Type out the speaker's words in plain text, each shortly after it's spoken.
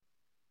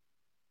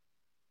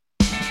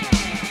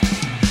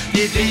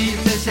De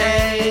fleste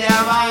sagde,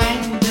 jeg var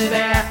intet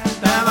værd.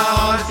 Der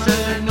var også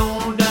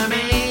nogen, der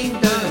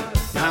mente,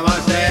 jeg var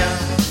sær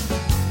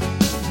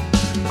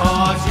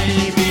og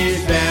til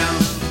besvær.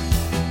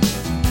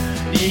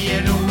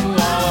 Lige nu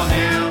og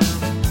her.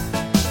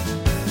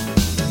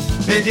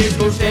 Men de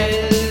skulle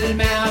selv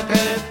mærke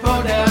på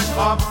deres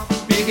krop,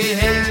 hvilket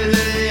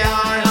helvede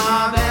jeg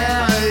har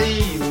været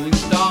i uden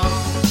stop.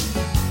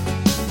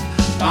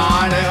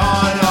 Bare det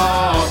holder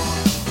op.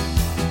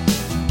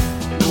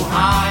 Nu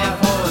har jeg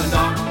fået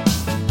nok.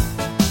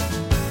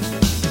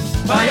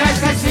 For jeg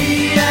skal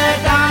sige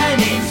dig,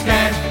 min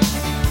skat,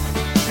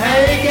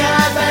 havde ikke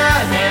jeg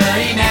været her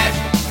i nat,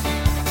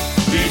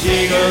 hvis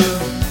ikke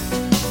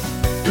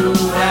du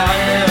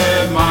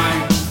havde mig.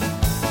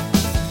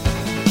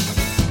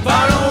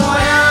 For nu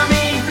er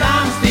min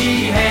blomst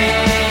i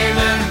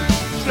haven,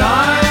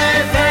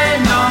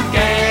 sløjfen om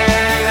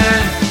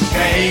gaven,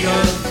 kan ikke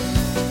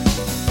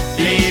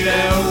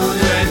leve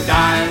uden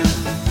dig.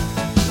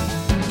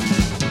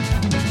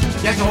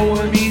 Jeg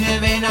troede mine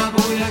venner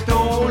kunne jeg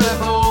stole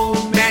på,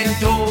 men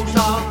tog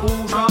så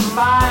grusom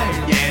fejl,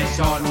 ja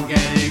sådan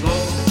kan det gå.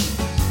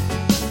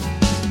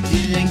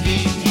 Tiden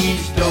gik i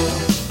stå,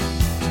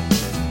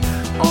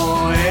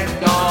 år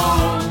efter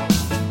år.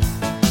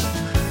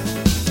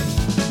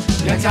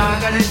 Jeg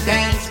takker det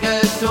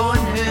danske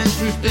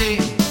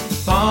sundhedssystem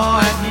for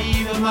at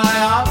hive mig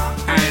op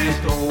af det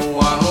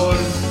store hul.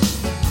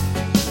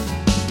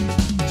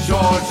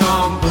 Sort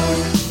som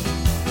kul,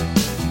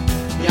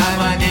 jeg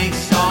var ikke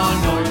så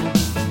nul.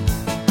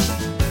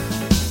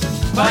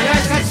 For jeg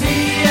skal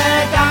sige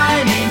dig,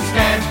 min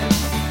skat,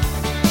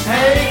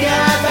 havde ikke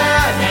jeg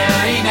været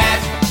her i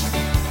nat,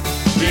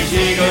 hvis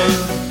ikke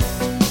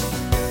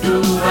du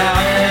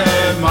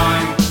havde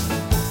mig.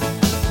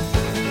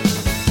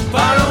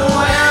 For nu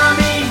er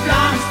min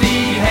blomst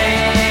i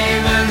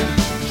haven,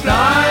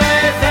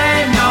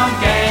 sløjfen om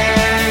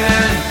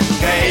gaven,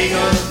 kan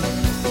ikke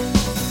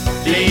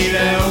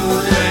leve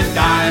uden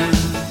dig.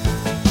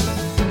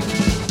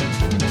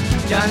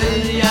 Jeg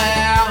ved, jeg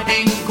er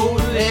en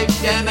god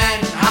ægte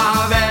mand,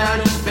 har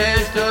verdens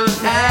bedste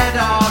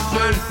datter og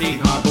søn. Det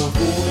har på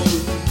fod,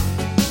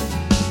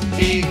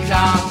 et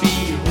klap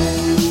i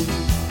hovedet,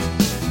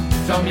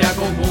 som jeg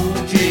kunne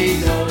bruge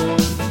til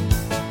noget.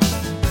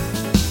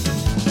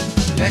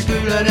 Jeg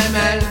skylder dem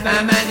alt,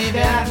 hvad man i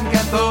verden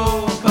kan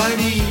få,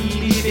 fordi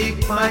de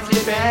fik mig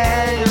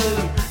tilbage.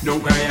 Nu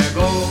kan jeg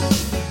gå,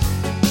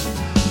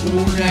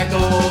 uden at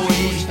gå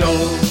i stå.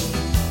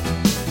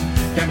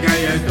 Dem kan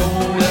jeg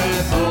stole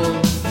på.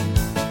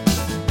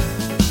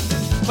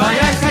 For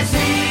jeg skal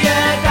sige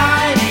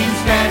dig, din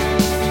skat,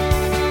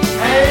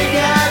 havde ikke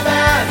jeg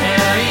været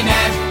her i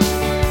nat,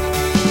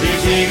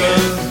 hvis ikke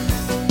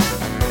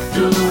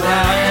du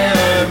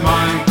havde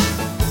mig.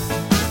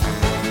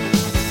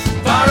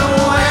 For nu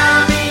er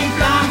min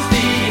blomst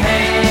i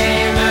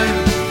haven,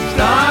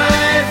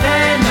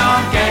 sløjfen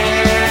om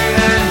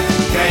gaven,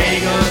 kan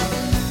ikke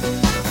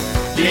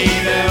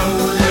leve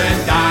uden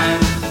dig.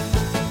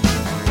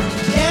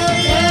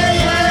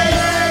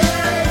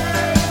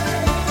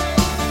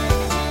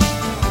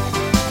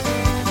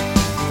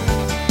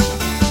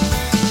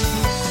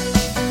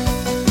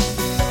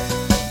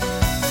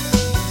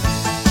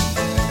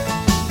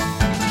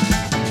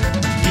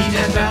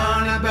 Mine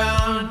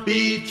børnebørn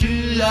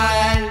betyder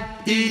alt.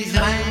 De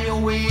 3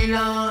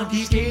 juveler,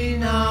 de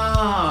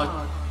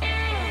skinner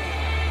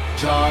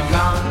så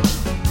klart.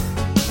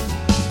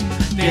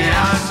 Det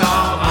er så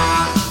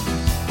rart,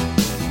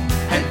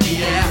 at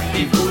de er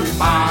i fuld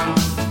fart.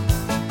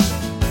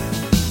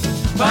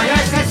 For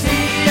jeg skal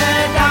sige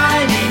dig,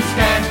 min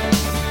skat,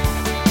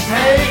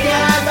 havde ikke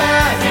jeg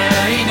været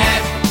her i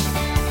nat,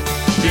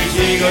 hvis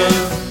ikke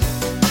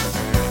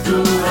du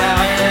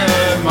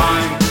havde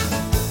mig.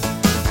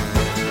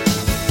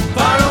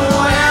 For nu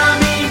er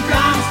min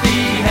blomst i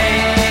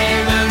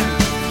haven,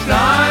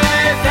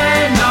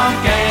 sløjfen om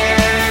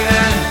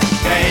gaven,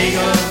 kan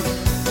ikke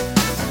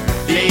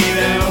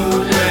leve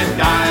uden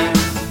dig.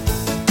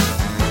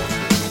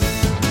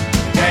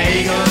 Kan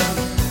ikke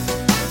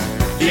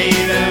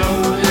leve